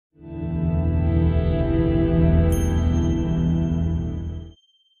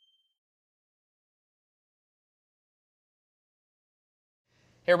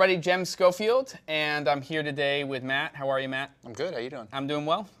Hey everybody, Jem Schofield, and I'm here today with Matt. How are you, Matt? I'm good. How you doing? I'm doing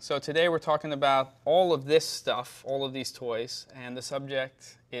well. So today we're talking about all of this stuff, all of these toys, and the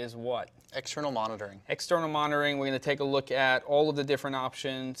subject is what? External monitoring. External monitoring. We're going to take a look at all of the different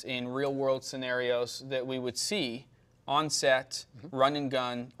options in real-world scenarios that we would see on set, run and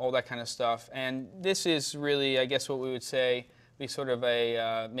gun, all that kind of stuff. And this is really, I guess, what we would say be sort of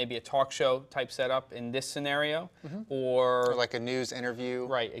a maybe a talk show type setup in this scenario, Or like a news interview.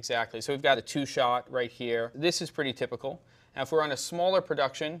 Right, exactly. So we've got a two-shot right here. This is pretty typical. Now, if we're on a smaller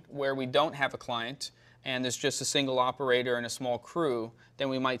production where we don't have a client and there's just a single operator and a small crew, then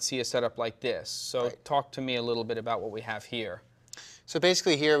we might see a setup like this. So talk to me a little bit about what we have here. So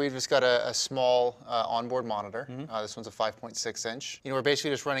basically here we've just got a small onboard monitor. This one's a 5.6 inch. We're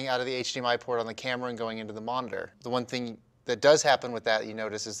basically just running out of the HDMI port on the camera and going into the monitor. The one thing that does happen with that, you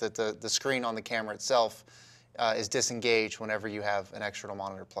notice, is that the screen on the camera itself is disengaged whenever you have an external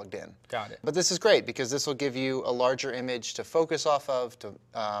monitor plugged in. Got it. But this is great because this will give you a larger image to focus off of,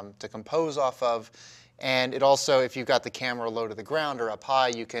 to compose off of. And it also, if you've got the camera low to the ground or up high,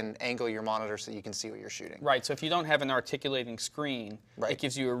 you can angle your monitor so you can see what you're shooting. Right, so if you don't have an articulating screen, it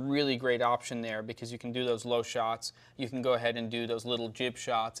gives you a really great option there because you can do those low shots. You can go ahead and do those little jib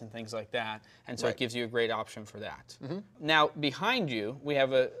shots and things like that. And so it gives you a great option for that. Now, behind you, we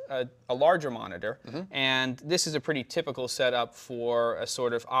have a larger monitor. And this is a pretty typical setup for a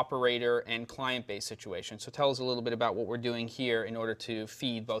sort of operator and client-based situation. So tell us a little bit about what we're doing here in order to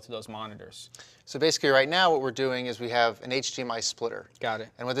feed both of those monitors. So basically right now what we're doing is we have an HDMI splitter. Got it.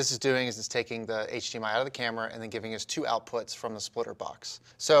 And what this is doing is it's taking the HDMI out of the camera and then giving us two outputs from the splitter box.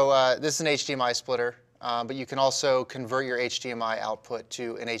 So this is an HDMI splitter, but you can also convert your HDMI output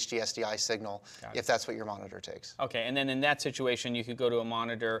to an HD SDI signal if that's what your monitor takes. Okay, and then in that situation you could go to a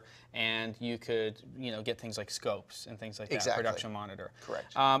monitor and you could get things like scopes and things like that, production monitor.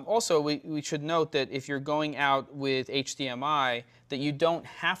 Correct. Also, we should note that if you're going out with HDMI, that you don't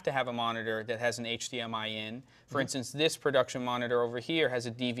have to have a monitor that has an HDMI in. For instance, this production monitor over here has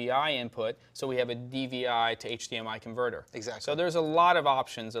a DVI input, so we have a DVI to HDMI converter. Exactly. So there's a lot of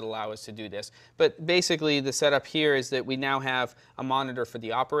options that allow us to do this. But basically, the setup here is that we now have a monitor for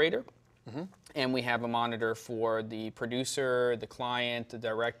the operator, and we have a monitor for the producer, the client, the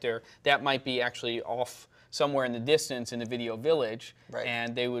director. That might be actually off somewhere in the distance in the video village,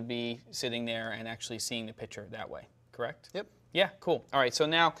 and they would be sitting there and actually seeing the picture that way, correct? Yep. Yeah, cool. All right, so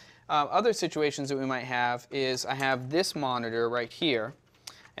now other situations that we might have is I have this monitor right here,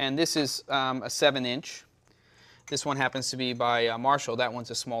 and this is a 7-inch. This one happens to be by Marshall. That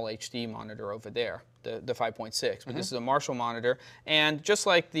one's a small HD monitor over there, the 5.6. But this is a Marshall monitor. And just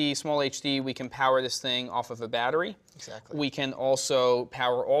like the small HD, we can power this thing off of a battery. Exactly. We can also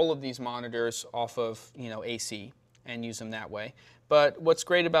power all of these monitors off of AC and use them that way. But what's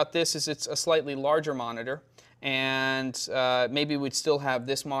great about this is it's a slightly larger monitor. And maybe we'd still have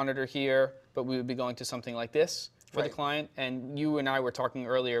this monitor here, but we would be going to something like this for the client. And you and I were talking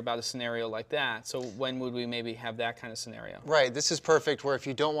earlier about a scenario like that. So when would we maybe have that kind of scenario? Right. This is perfect where if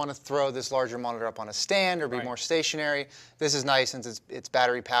you don't want to throw this larger monitor up on a stand or be more stationary, this is nice since it's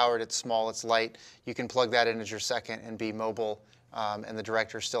battery powered, it's small, it's light. You can plug that in as your second and be mobile. And the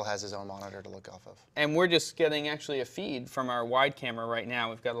director still has his own monitor to look off of. And we're just getting actually a feed from our wide camera right now.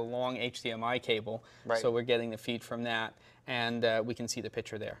 We've got a long HDMI cable, so we're getting the feed from that, and we can see the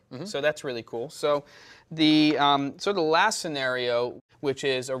picture there. So that's really cool. So the sort of last scenario, which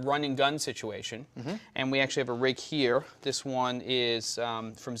is a run and gun situation, and we actually have a rig here. This one is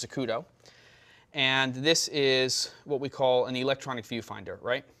from Zacuto, and this is what we call an electronic viewfinder,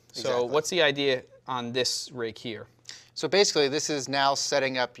 right? So what's the idea on this rig here? So basically, this is now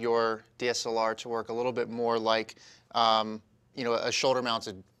setting up your DSLR to work a little bit more like, a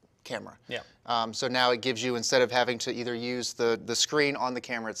shoulder-mounted camera. Yeah. So now it gives you, instead of having to either use the screen on the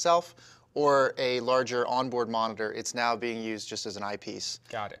camera itself or a larger onboard monitor, it's now being used just as an eyepiece.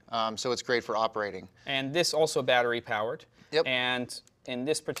 Got it. So it's great for operating. And this also battery-powered. Yep. And in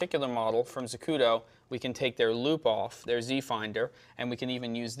this particular model from Zacuto, we can take their loop off, their Z-Finder, and we can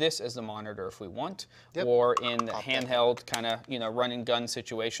even use this as the monitor if we want, or in the handheld kind of run and gun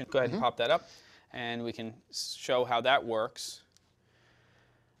situation. Go ahead and pop that up, and we can show how that works.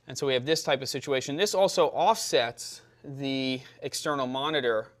 And so we have this type of situation. This also offsets the external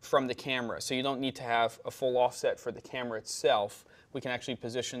monitor from the camera, so you don't need to have a full offset for the camera itself. We can actually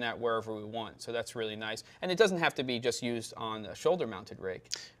position that wherever we want, so that's really nice. And it doesn't have to be just used on a shoulder-mounted rig.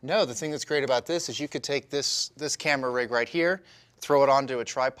 No, the thing that's great about this is you could take this camera rig right here, throw it onto a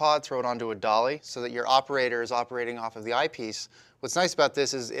tripod, throw it onto a dolly, so that your operator is operating off of the eyepiece What's nice about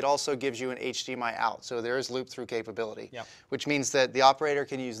this is it also gives you an HDMI out, so there is loop-through capability, Yep. which means that the operator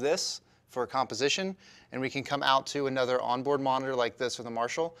can use this for composition, and we can come out to another onboard monitor like this with a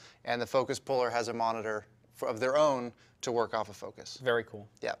Marshall, and the focus puller has a monitor of their own to work off of focus. Very cool.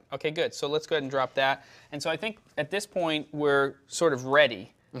 Yeah. Okay, good. So let's go ahead and drop that. And so I think at this point we're sort of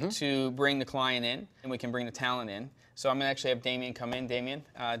ready to bring the client in, and we can bring the talent in. So I'm going to actually have Damien come in.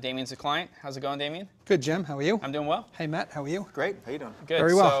 Damien's the client. How's it going, Damien? Good, Jim. How are you? I'm doing well. Hey, Matt. How are you? Great. How you doing? Good.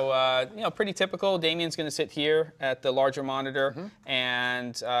 Very well. So, you know, pretty typical. Damien's going to sit here at the larger monitor,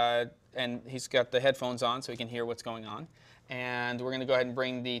 and he's got the headphones on so he can hear what's going on. And we're going to go ahead and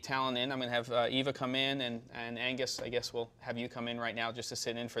bring the talent in. I'm going to have Eva come in, and Angus, I guess we'll have you come in right now just to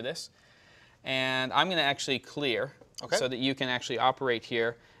sit in for this. And I'm going to actually clear so that you can actually operate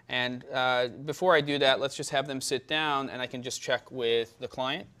here. And before I do that, let's just have them sit down, and I can just check with the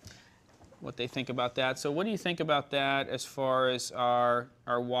client what they think about that. So what do you think about that as far as our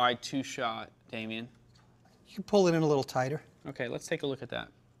wide two-shot, Damien? You can pull it in a little tighter. Okay, let's take a look at that.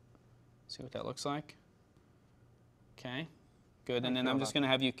 See what that looks like. Okay, good. And then I'm just going to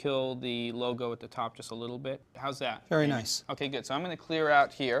have you kill the logo at the top just a little bit. How's that? Very Damien? nice. Okay, good. So I'm going to clear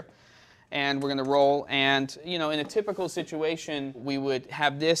out here, and we're going to roll. And, you know, in a typical situation, we would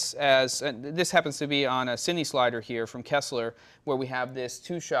have this as, this happens to be on a cine slider here from Kessler, where we have this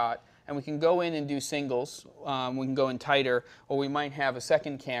two-shot, and we can go in and do singles. We can go in tighter, or we might have a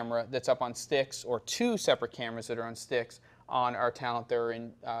second camera that's up on sticks, or two separate cameras that are on sticks on our talent that are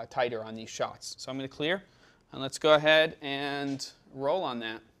in tighter on these shots. So I'm going to clear, and let's go ahead and roll on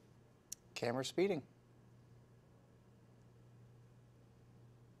that. Camera speeding.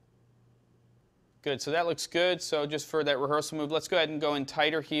 Good, so that looks good. So just for that rehearsal move, let's go ahead and go in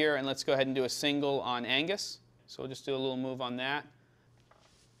tighter here, and let's go ahead and do a single on Angus. So we'll just do a little move on that.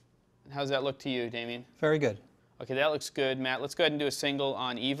 And how's that look to you, Damien? Very good. Okay, that looks good. Matt, let's go ahead and do a single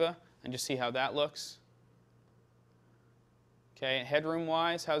on Eva and just see how that looks. Okay,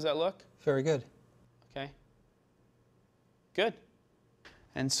 headroom-wise, how's that look? Very good. Okay, good.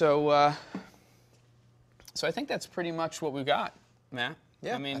 And so, so I think that's pretty much what we've got, Matt.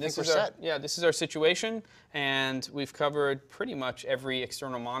 Yeah, I mean, I this think is we're our, set. yeah, this is our situation, and we've covered pretty much every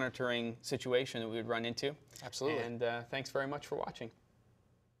external monitoring situation that we would run into. Absolutely. And thanks very much for watching.